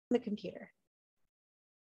the computer.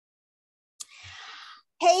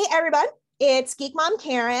 Hey everyone, it's Geek Mom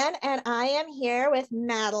Karen, and I am here with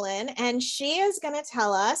Madeline, and she is going to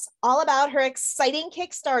tell us all about her exciting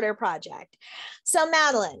Kickstarter project. So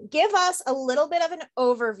Madeline, give us a little bit of an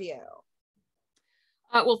overview.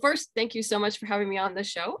 Well, first, thank you so much for having me on the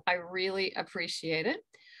show. I really appreciate it.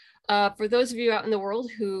 For those of you out in the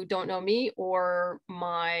world who don't know me or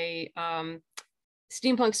my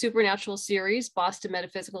steampunk supernatural series, Boston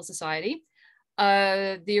Metaphysical Society,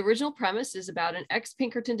 the original premise is about an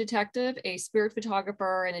ex-Pinkerton detective, a spirit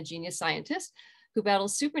photographer, and a genius scientist who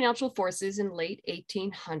battles supernatural forces in late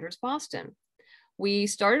 1800s Boston. We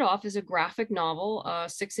started off as a graphic novel, a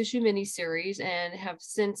 6-issue miniseries, and have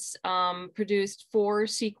since produced 4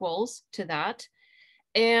 sequels to that.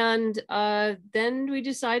 And then we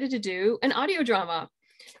decided to do an audio drama.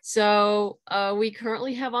 So we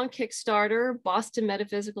currently have on Kickstarter, Boston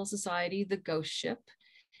Metaphysical Society, The Ghost Ship.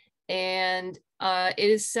 And it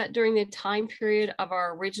is set during the time period of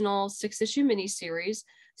our original 6-issue miniseries.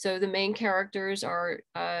 So the main characters are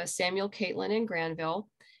Samuel, Caitlin, and Granville.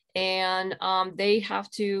 And they have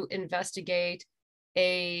to investigate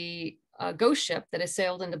a ghost ship that has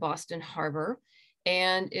sailed into Boston Harbor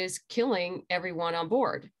and is killing everyone on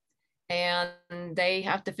board. And they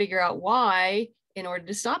have to figure out why in order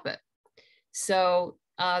to stop it. So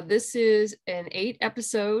this is an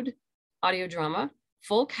 8-episode audio drama,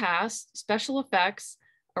 full cast, special effects,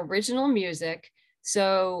 original music.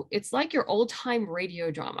 So it's like your old-time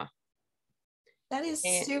radio drama. That is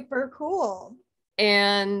super cool.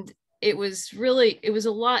 And it was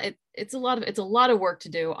a lot. It's a lot of work to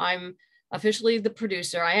do. I'm officially the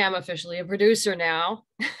producer. I am officially a producer now.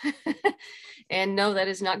 And no, that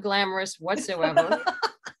is not glamorous whatsoever.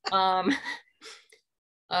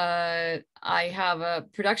 I have a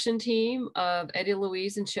production team of Eddie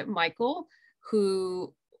Louise and Chip Michael,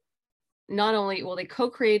 who not only, well, they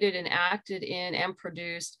co-created and acted in and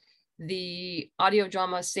produced the audio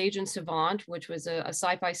drama Sage and Savant, which was a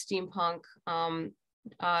sci-fi steampunk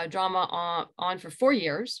drama on for 4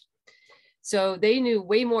 years. So they knew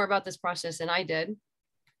way more about this process than I did.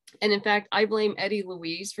 And in fact, I blame Eddie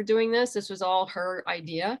Louise for doing this. This was all her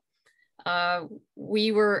idea.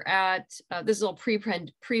 We were at, this is all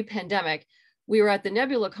pre-pandemic, we were at the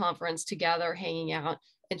Nebula conference together hanging out,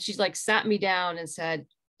 and she's like sat me down and said,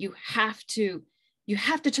 you have to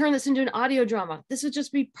turn this into an audio drama. This would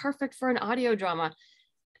just be perfect for an audio drama.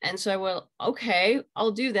 And so I went, okay,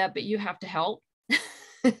 I'll do that, but you have to help.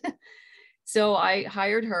 So I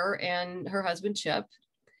hired her and her husband, Chip,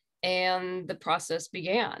 and the process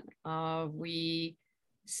began. I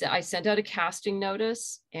sent out a casting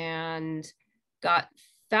notice and got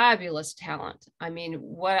fabulous talent. I mean,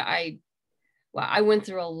 I went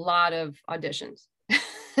through a lot of auditions,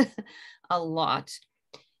 a lot.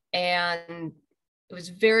 And it was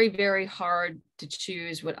very, very hard to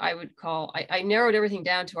choose what I would call, I narrowed everything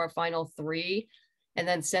down to our final 3 and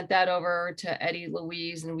then sent that over to Eddie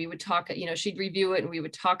Louise, and we would talk, she'd review it and we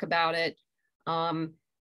would talk about it.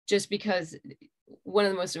 Just because one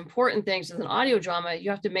of the most important things with an audio drama, you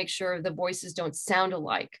have to make sure the voices don't sound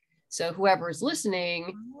alike. So whoever is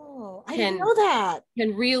listening I didn't know that.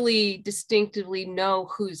 Can really distinctively know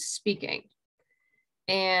who's speaking.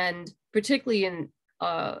 And particularly in,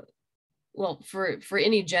 for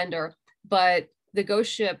any gender, but the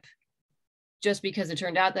Ghost Ship, just because it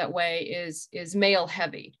turned out that way, is male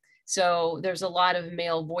heavy. So there's a lot of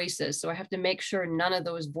male voices. So I have to make sure none of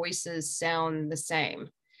those voices sound the same.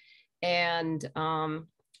 And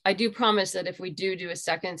I do promise that if we do a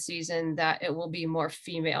second season, that it will be more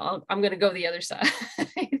female. I'm going to go the other side.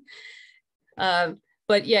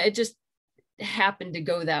 But yeah, it just happened to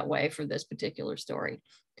go that way for this particular story.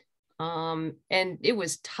 And it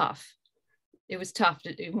was tough. It was tough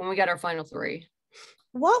when we got our final 3.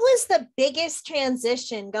 What was the biggest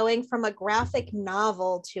transition going from a graphic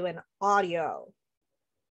novel to an audio?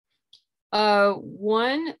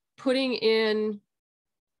 One, putting in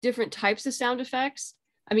different types of sound effects.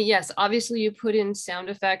 I mean, yes, obviously you put in sound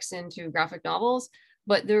effects into graphic novels,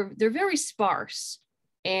 but they're very sparse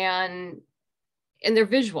and they're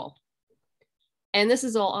visual. And this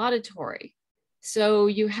is all auditory. So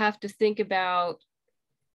you have to think about,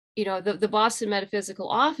 the Boston Metaphysical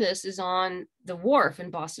office is on the wharf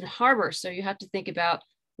in Boston Harbor. So you have to think about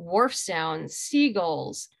wharf sounds,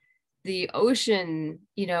 seagulls, the ocean,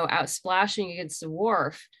 out splashing against the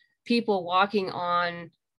wharf, people walking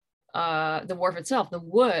on the wharf itself, the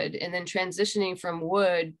wood, and then transitioning from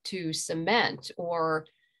wood to cement or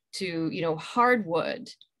to, hardwood.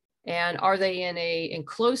 And are they in a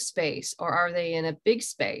enclosed space or are they in a big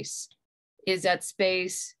space? Is that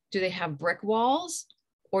space, do they have brick walls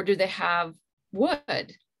or do they have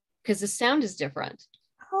wood? Because the sound is different.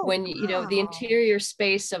 Oh, When, you know, the wow. interior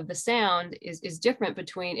space of the sound is different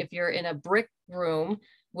between if you're in a brick room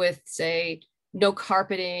with, say, no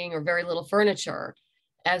carpeting or very little furniture,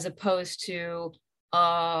 as opposed to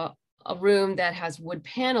a room that has wood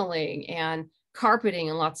paneling and carpeting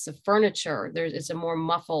and lots of furniture. It's a more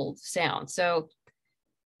muffled sound. So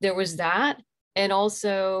there was that, and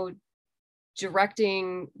also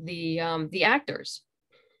directing the actors.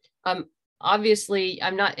 Obviously,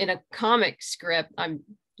 I'm not in a comic script.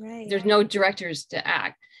 Right. There's no directors to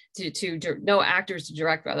act, no actors to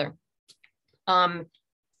direct rather.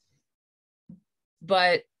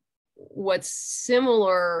 But what's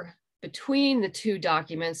similar between the two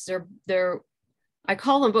documents, I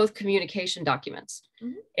call them both communication documents.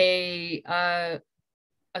 Mm-hmm.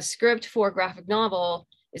 A script for a graphic novel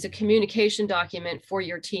is a communication document for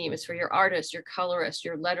your team. It's for your artist, your colorist,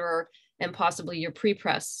 your letterer, and possibly your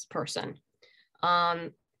pre-press person.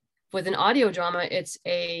 With an audio drama, it's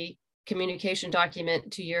a communication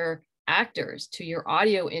document to your actors, to your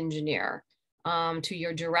audio engineer, to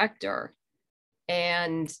your director.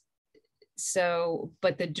 And so,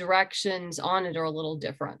 but the directions on it are a little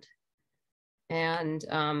different. And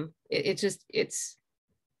it is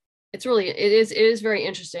very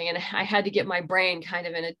interesting. And I had to get my brain kind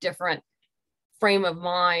of in a different frame of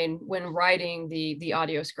mind when writing the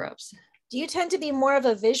audio scripts. Do you tend to be more of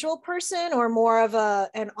a visual person or more of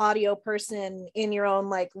an audio person in your own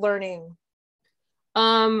like learning?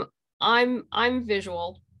 I'm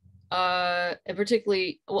visual, and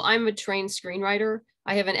particularly, well, I'm a trained screenwriter.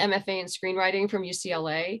 I have an MFA in screenwriting from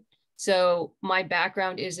UCLA. So my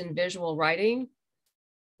background is in visual writing,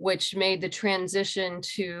 which made the transition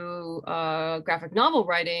to graphic novel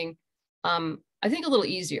writing, I think, a little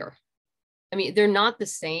easier. I mean, they're not the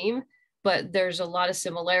same, but there's a lot of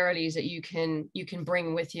similarities that you can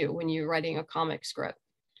bring with you when you're writing a comic script.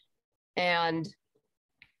 And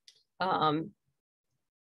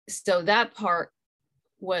so that part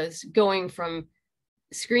was going from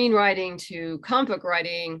screenwriting to comic book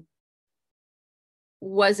writing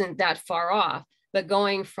wasn't that far off, but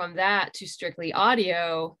going from that to strictly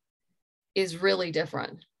audio is really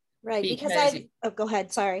different. Right, because go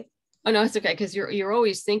ahead, sorry. Oh no, it's okay, because you're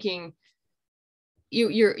always thinking,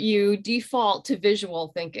 you default to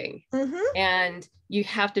visual thinking, mm-hmm. and you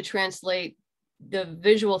have to translate the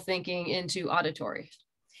visual thinking into auditory.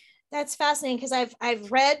 That's fascinating, because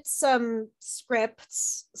I've read some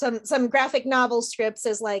scripts, some graphic novel scripts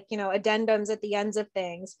as like, you know, addendums at the ends of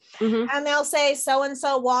things. Mm-hmm. And they'll say so and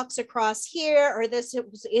so walks across here, or this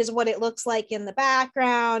is what it looks like in the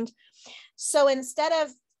background. So instead of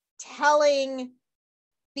telling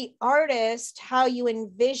the artist how you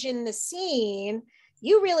envision the scene,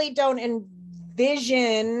 you really don't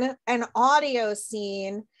envision an audio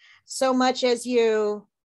scene so much as you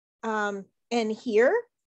and hear.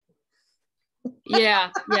 Yeah,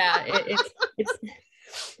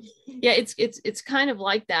 it's kind of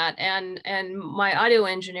like that. And my audio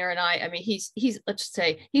engineer and I mean, he's let's just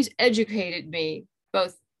say he's educated me,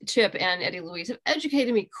 both Chip and Eddie Louise have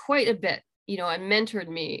educated me quite a bit, you know, and mentored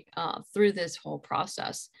me through this whole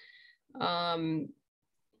process,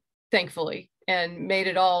 thankfully, and made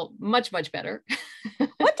it all much better.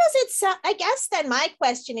 What does it sound? I guess then my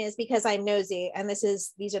question is, because I'm nosy, and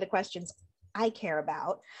these are the questions I care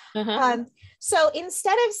about. Uh-huh. So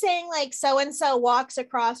instead of saying like so-and-so walks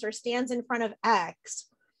across or stands in front of X,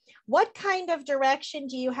 what kind of direction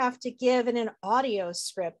do you have to give in an audio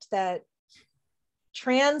script that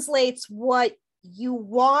translates what you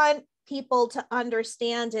want people to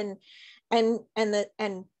understand and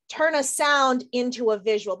turn a sound into a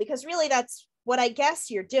visual? Because really that's what I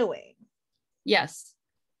guess you're doing. Yes.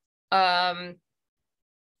 It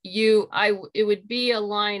would be a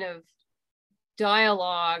line of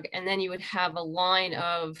dialogue, and then you would have a line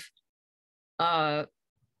of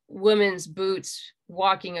women's boots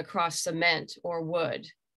walking across cement or wood,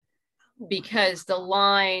 because the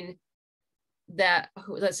line that,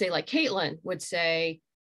 let's say, like Caitlin would say,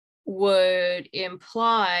 would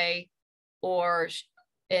imply or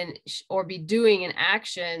be doing an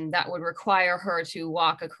action that would require her to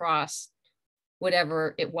walk across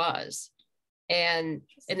whatever it was. And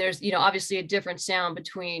there's, you know, obviously a different sound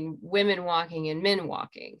between women walking and men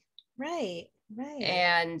walking. Right.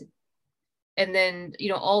 And then, you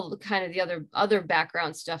know, all the kind of the other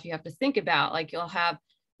background stuff you have to think about, like you'll have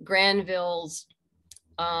Granville's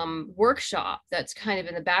workshop that's kind of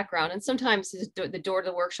in the background, and sometimes the door to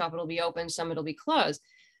the workshop, it'll be open, some it'll be closed,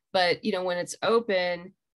 but you know, when it's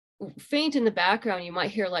open, faint in the background, you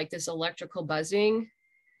might hear like this electrical buzzing.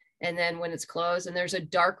 And then when it's closed and there's a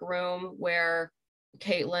dark room where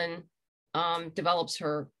Caitlin develops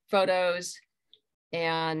her photos,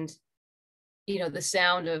 and the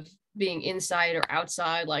sound of being inside or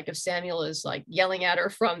outside, like if Samuel is like yelling at her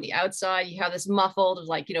from the outside, you have this muffled,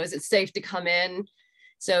 like, is it safe to come in?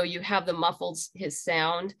 So you have the muffled, his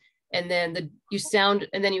sound, and then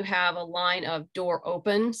and then you have a line of door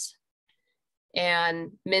opens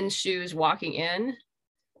and men's shoes walking in,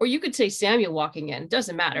 or you could say Samuel walking in, it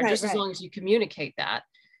doesn't matter, just as long as you communicate that,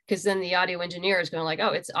 because then the audio engineer is going to like,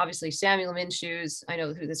 oh, it's obviously Samuel men's shoes, I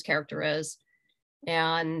know who this character is.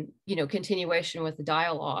 And continuation with the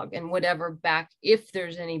dialogue and whatever if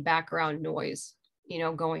there's any background noise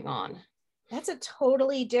going on. That's a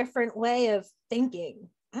totally different way of thinking.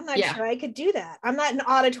 I'm not sure I could do that. I'm not an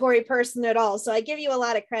auditory person at all, so I give you a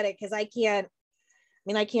lot of credit, because I can't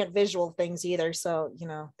visual things either, so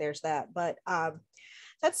there's that. But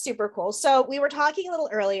that's super cool. So we were talking a little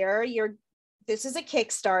earlier, this is a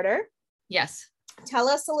Kickstarter. Yes. Tell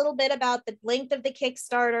us a little bit about the length of the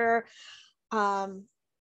Kickstarter,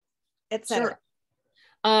 etc.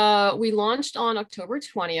 Sure. We launched on October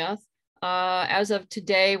 20th. As of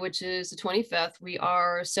today, which is the 25th, we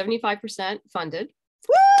are 75% funded.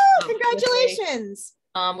 Woo! Congratulations!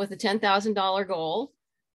 With a $10,000 goal,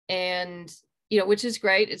 and which is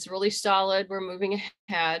great. It's really solid. We're moving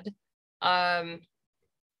ahead.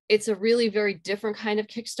 It's a really very different kind of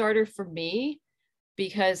Kickstarter for me,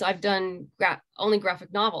 because I've done only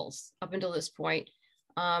graphic novels up until this point.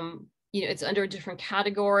 It's under a different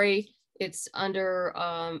category. It's under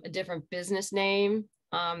a different business name,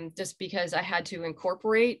 just because I had to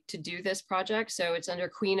incorporate to do this project. So it's under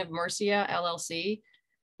Queen of Mercia LLC,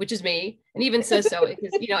 which is me, and even says so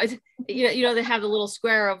because they have the little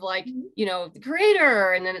square of like the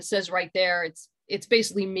creator, and then it says right there it's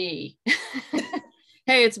basically me.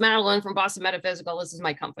 Hey, it's Madeline from Boston Metaphysical. This is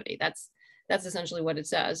my company. That's essentially what it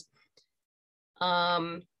says.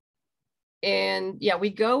 And yeah, we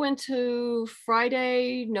go into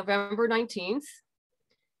Friday, November 19th,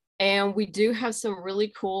 and we do have some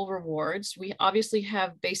really cool rewards. We obviously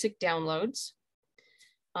have basic downloads.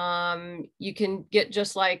 You can get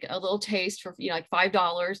just like a little taste for like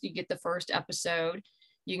 $5. You get the first episode.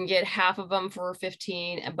 You can get half of them for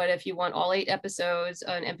 $15, but if you want all 8 episodes,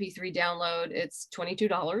 an MP3 download, it's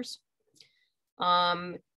 $22.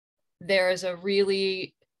 There's a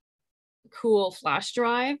really cool flash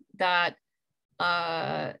drive that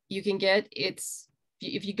you can get.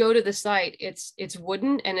 If you go to the site, it's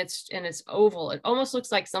wooden and it's oval. It almost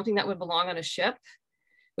looks like something that would belong on a ship,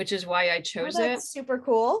 which is why I chose it. That's super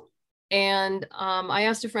cool. And I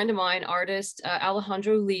asked a friend of mine, artist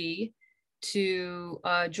Alejandro Lee, to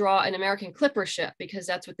draw an American clipper ship, because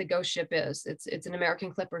that's what the ghost ship is. It's an American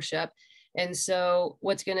clipper ship. And so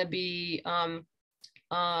what's going to be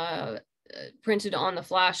printed on the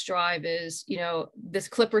flash drive is, this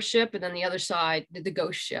clipper ship, and then the other side, the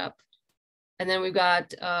ghost ship. And then we've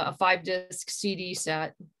got a 5-disc CD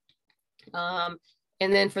set. And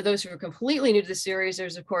then for those who are completely new to the series,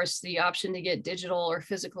 there's of course the option to get digital or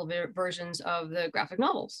physical versions of the graphic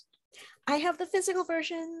novels. I have the physical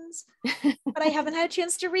versions, but I haven't had a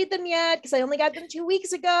chance to read them yet because I only got them 2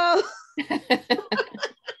 weeks ago.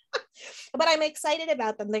 But I'm excited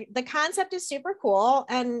about them. The concept is super cool.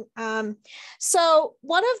 And so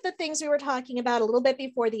one of the things we were talking about a little bit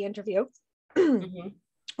before the interview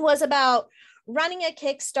was about running a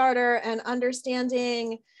Kickstarter and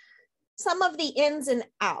understanding some of the ins and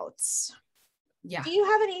outs. Yeah. Do you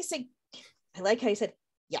have any, I like how you said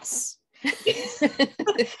yes.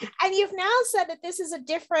 And you've now said that this is a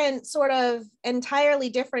different sort of entirely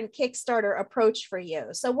different Kickstarter approach for you.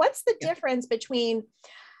 So what's the difference between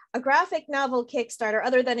a graphic novel Kickstarter,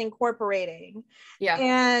 other than incorporating,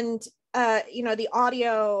 and the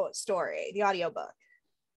audio story, the audiobook?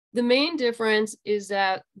 The main difference is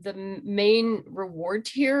that the main reward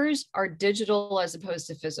tiers are digital as opposed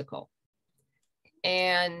to physical.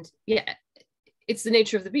 And yeah, it's the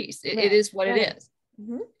nature of the beast. It is what it is.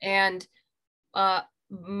 And I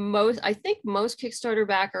think most Kickstarter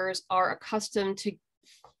backers are accustomed to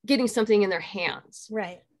getting something in their hands.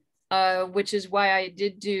 Right. Which is why I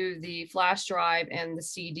did do the flash drive and the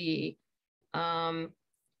CD,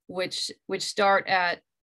 which start at,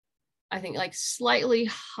 I think, like slightly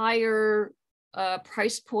higher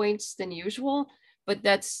price points than usual, but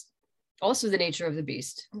that's also the nature of the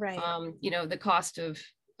beast. Right. The cost of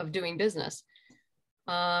doing business.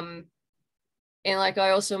 And like I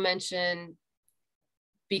also mentioned,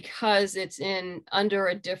 because it's under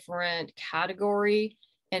a different category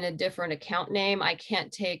and a different account name, I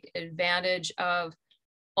can't take advantage of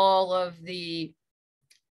all of the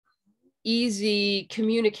easy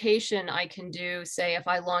communication I can do, say, if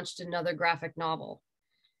I launched another graphic novel.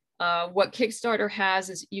 What Kickstarter has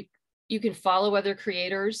is you can follow other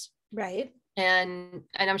creators. Right. And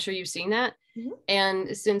I'm sure you've seen that. Mm-hmm.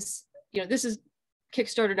 And since, this is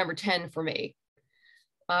Kickstarter number 10 for me.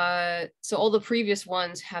 So all the previous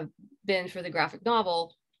ones have been for the graphic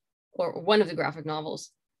novel, or one of the graphic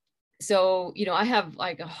novels. So, I have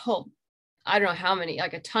like a whole, I don't know how many,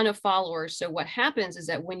 like a ton of followers. So what happens is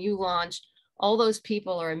that when you launch, all those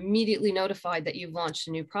people are immediately notified that you've launched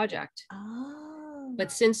a new project. Oh.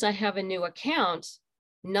 But since I have a new account,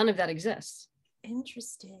 none of that exists.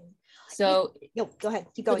 Interesting. So go ahead.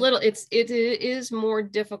 Keep going. It is more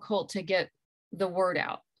difficult to get the word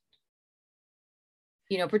out,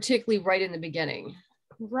 particularly right in the beginning.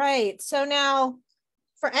 Right. So now,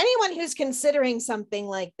 for anyone who's considering something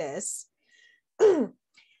like this,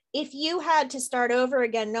 if you had to start over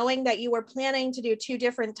again, knowing that you were planning to do 2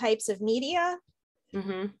 different types of media,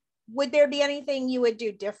 mm-hmm. would there be anything you would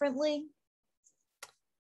do differently?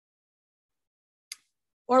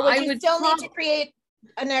 Or would you still need to create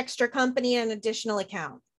an extra company and additional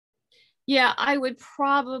account? Yeah, I would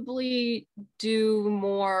probably do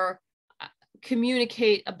more,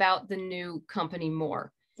 communicate about the new company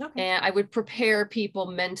more. Okay. And I would prepare people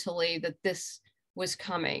mentally that this was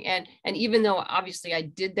coming. And even though obviously I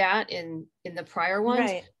did that in the prior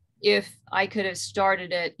ones, right. If I could have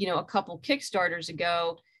started it, a couple Kickstarters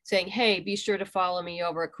ago saying, hey, be sure to follow me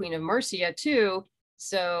over at Queen of Mercia too.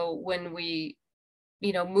 So when we,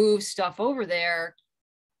 move stuff over there,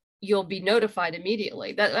 you'll be notified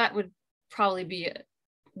immediately. That would probably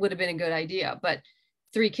would have been a good idea. But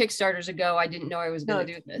 3 Kickstarters ago, I didn't know I was going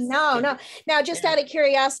to do this. No. Now, just out of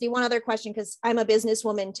curiosity, one other question, because I'm a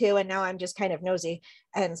businesswoman too, and now I'm just kind of nosy,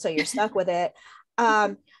 and so you're stuck with it.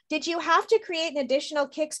 Did you have to create an additional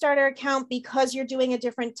Kickstarter account because you're doing a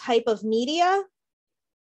different type of media?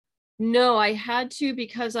 No, I had to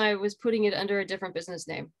because I was putting it under a different business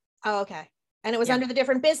name. Oh, okay. And it was under the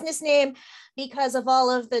different business name because of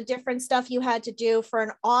all of the different stuff you had to do for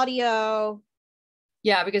an audio.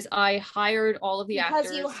 Yeah, because I hired all of the actors.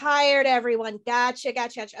 Because you hired everyone. Gotcha.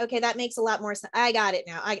 Okay, that makes a lot more sense. I got it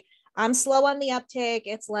now. I'm slow on the uptake.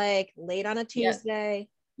 It's like late on a Tuesday.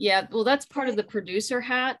 Yeah. Well, that's part of the producer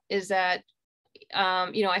hat, is that,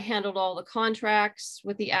 I handled all the contracts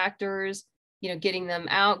with the actors, getting them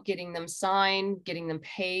out, getting them signed, getting them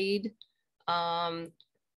paid.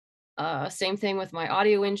 Same thing with my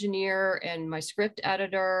audio engineer and my script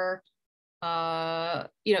editor.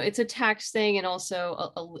 It's a tax thing and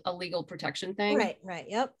also a legal protection thing. Right.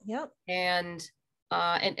 Yep. And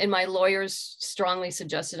my lawyers strongly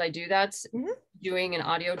suggested I do that, mm-hmm. doing an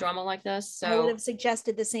audio drama like this. So I would have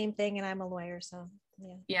suggested the same thing, and I'm a lawyer, so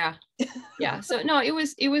yeah. So no, it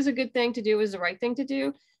was a good thing to do. It was the right thing to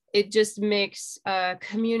do. It just makes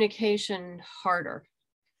communication harder.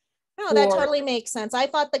 No, that totally makes sense. I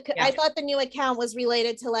thought the new account was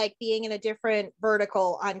related to like being in a different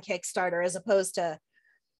vertical on Kickstarter as opposed to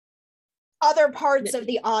other parts of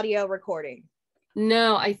the audio recording.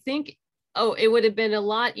 No, I think, it would have been a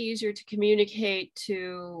lot easier to communicate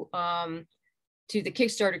to the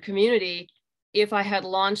Kickstarter community if I had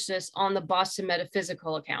launched this on the Boston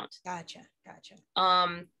Metaphysical account. Gotcha.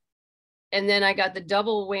 And then I got the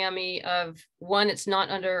double whammy of, one, it's not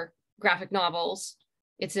under graphic novels.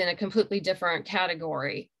 It's in a completely different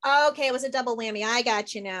category. Okay, it was a double whammy. I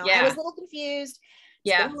got you now. Yeah. I was a little confused.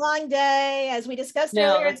 It's been a long day. As we discussed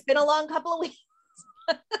earlier, it's been a long couple of weeks.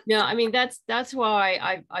 No, I mean, that's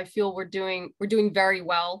why I feel we're doing very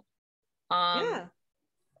well. For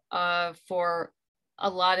a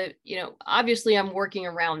lot of, obviously I'm working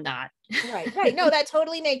around that. Right. No, that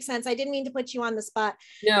totally makes sense. I didn't mean to put you on the spot.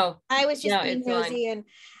 No, I was just being nosy,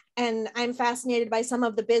 and I'm fascinated by some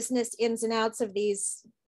of the business ins and outs of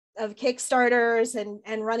Kickstarters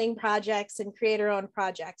and running projects and creator-owned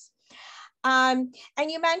projects. And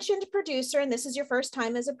you mentioned producer, and this is your first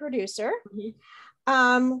time as a producer.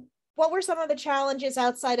 Mm-hmm. What were some of the challenges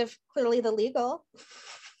outside of clearly the legal?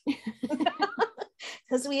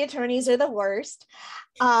 Because we attorneys are the worst.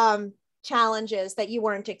 Challenges that you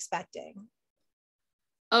weren't expecting?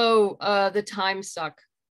 The time suck.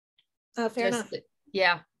 Oh, fair enough.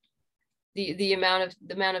 The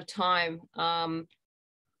amount of time. I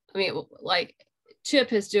mean, like,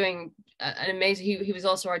 Chip is doing an amazing, he was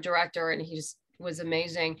also our director, and he just was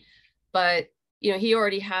amazing. But, he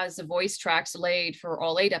already has the voice tracks laid for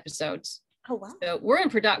all 8 episodes. Oh, wow. So we're in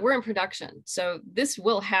production. So this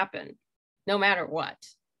will happen no matter what,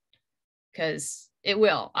 because it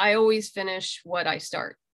will. I always finish what I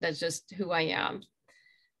start. That's just who I am.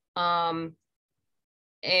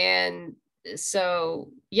 And so,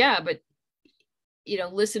 yeah, but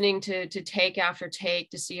listening to take after take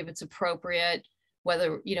to see if it's appropriate,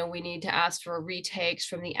 whether, we need to ask for retakes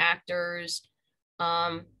from the actors,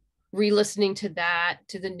 re-listening to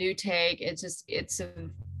the new take. It's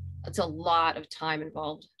a lot of time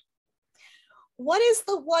involved. What is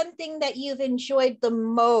the one thing that you've enjoyed the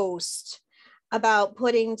most about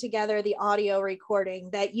putting together the audio recording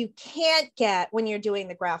that you can't get when you're doing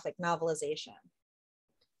the graphic novelization?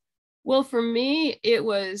 Well, for me, it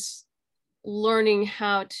was learning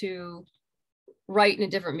how to write in a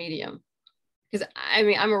different medium. Because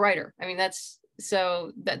I'm a writer.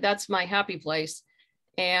 That's my happy place.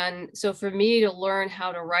 And so for me to learn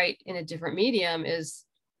how to write in a different medium is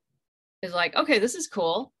like, okay, this is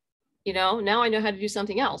cool. Now I know how to do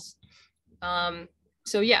something else.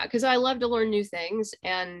 So yeah, because I love to learn new things,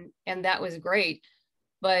 and that was great.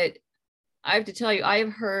 But I have to tell you, I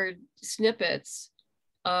have heard snippets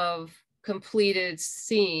of completed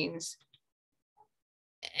scenes,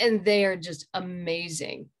 and they are just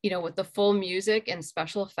amazing, with the full music and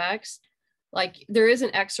special effects. Like, there is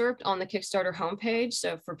an excerpt on the Kickstarter homepage,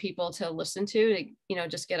 so for people to listen to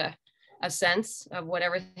just get a sense of what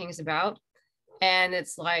everything is about. And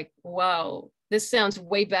it's like, whoa, this sounds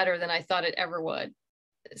way better than I thought it ever would.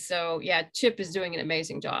 So yeah, Chip is doing an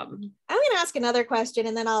amazing job. I'm going to ask another question,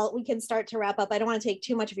 and then we can start to wrap up. I don't want to take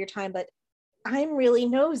too much of your time, but I'm really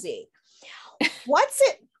nosy. What's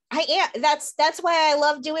it? That's why I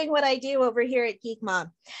love doing what I do over here at Geek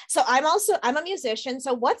Mom. So I'm a musician.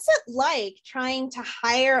 So what's it like trying to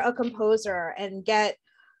hire a composer and get,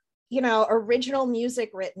 original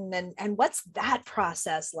music written, and what's that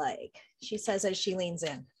process like? She says as she leans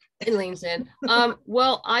in. It leans in.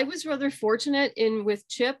 Well, I was rather fortunate with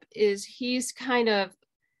Chip is he's kind of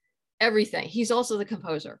everything. He's also the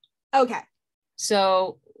composer. Okay.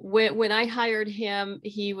 So when I hired him,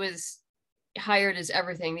 he was hired as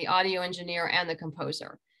everything, the audio engineer and the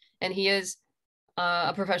composer. And he is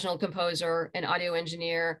a professional composer and audio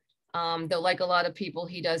engineer. Though, like a lot of people,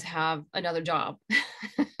 he does have another job.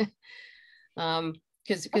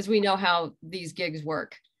 Because we know how these gigs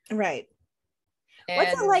work. Right.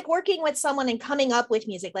 What's it like working with someone and coming up with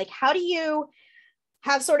music? Like, how do you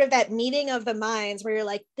have sort of that meeting of the minds where you're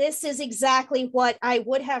like, this is exactly what I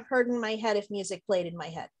would have heard in my head if music played in my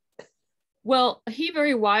head? Well, he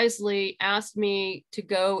very wisely asked me to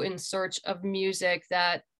go in search of music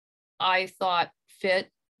that I thought fit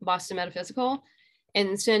Boston Metaphysical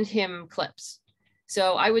and send him clips.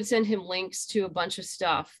 So I would send him links to a bunch of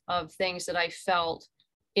stuff of things that I felt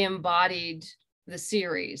embodied the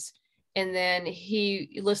series. And then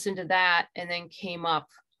he listened to that and then came up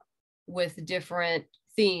with different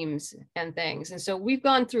themes and things. And so we've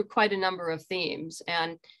gone through quite a number of themes,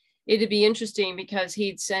 and it'd be interesting because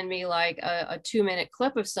he'd send me like a 2-minute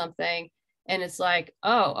clip of something. And it's like,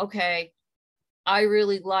 oh, okay, I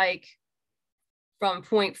really like from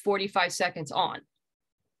point 45 seconds on.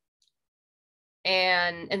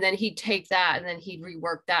 And then he'd take that and then he'd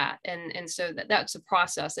rework that. And so that's a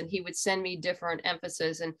process. And he would send me different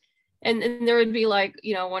emphasis, and there would be like,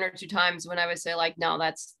 1 or 2 times when I would say like, no,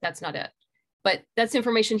 that's not it. But that's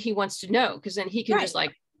information he wants to know, because then he can just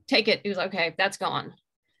like take it. He was like, okay, that's gone.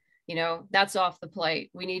 That's off the plate.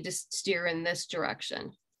 We need to steer in this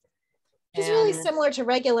direction. It's really similar to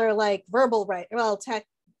regular like verbal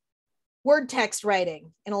word text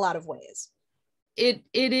writing in a lot of ways. It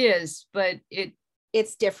is, but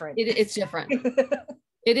it's different. It's different.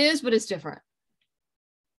 It is, but it's different.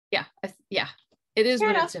 Yeah. It is,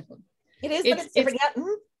 but it's different. It is, but it's different. Yeah.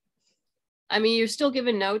 Mm-hmm. I mean, you're still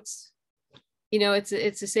giving notes.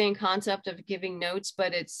 It's the same concept of giving notes,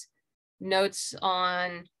 but it's notes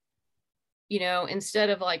on,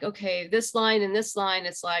 instead of like, okay, this line and this line,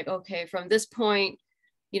 it's like, okay, from this point,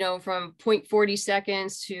 from 0.40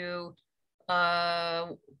 seconds to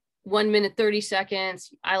 1 minute 30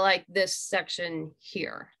 seconds, I like this section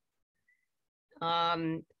here.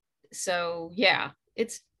 So yeah,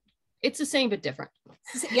 it's the same but different.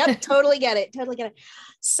 Yep, totally get it.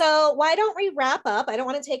 So why don't we wrap up? I don't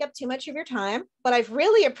want to take up too much of your time, but I've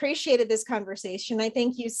really appreciated this conversation. I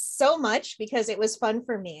thank you so much because it was fun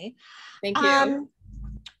for me. Thank you.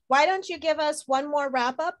 Why don't you give us one more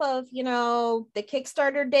wrap up of, the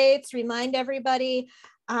Kickstarter dates, remind everybody.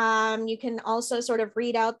 You can also sort of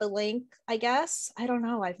read out the link, I guess. I don't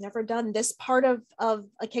know. I've never done this part of a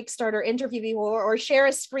Kickstarter interview before, or share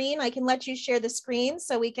a screen. I can let you share the screen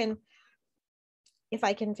so we can, if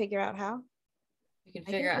I can figure out how. You can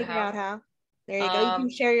figure out how. There you go. You can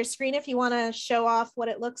share your screen if you want to show off what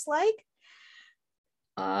it looks like.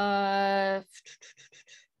 Or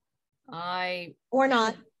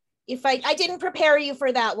not. I didn't prepare you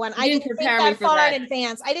for that one. I didn't think that far in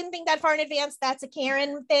advance. I didn't think that far in advance. That's a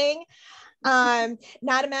Karen thing,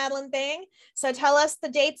 not a Madeline thing. So tell us the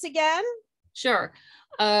dates again. Sure.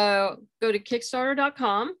 Go to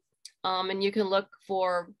Kickstarter.com and you can look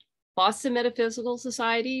for Boston Metaphysical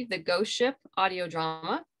Society, The Ghost Ship audio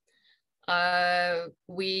drama.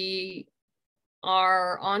 We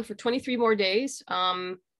are on for 23 more days,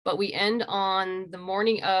 but we end on the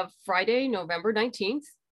morning of Friday, November 19th.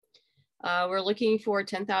 We're looking for a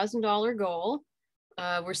 $10,000 goal.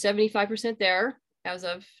 We're 75% there as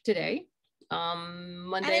of today.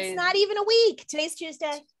 Monday. And it's not even a week. Today's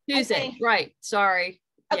Tuesday. Tuesday, right. Sorry.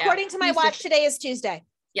 According to my watch, today is Tuesday.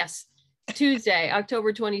 Yes. Tuesday,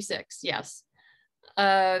 October 26th. Yes.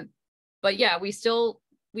 But yeah, we still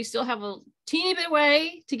have a teeny bit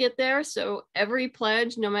way to get there. So every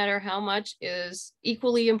pledge, no matter how much, is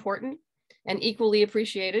equally important and equally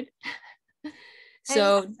appreciated.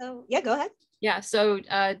 So yeah, go ahead. Yeah, so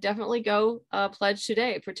definitely go pledge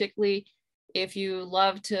today, particularly if you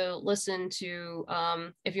love to listen to,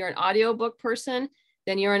 if you're an audiobook person,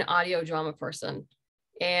 then you're an audio drama person.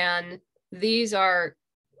 And these are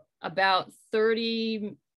about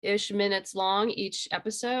 30-ish minutes long each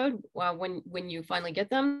episode when you finally get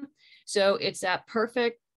them. So it's that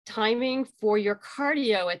perfect timing for your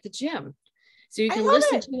cardio at the gym. So you can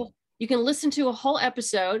listen to a whole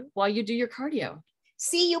episode while you do your cardio.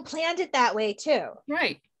 See, you planned it that way too.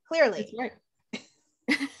 Right. Clearly. That's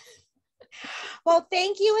right. Well,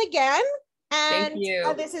 thank you again. And thank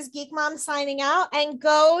you. This is Geek Mom signing out, and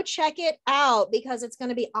go check it out because it's going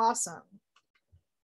to be awesome.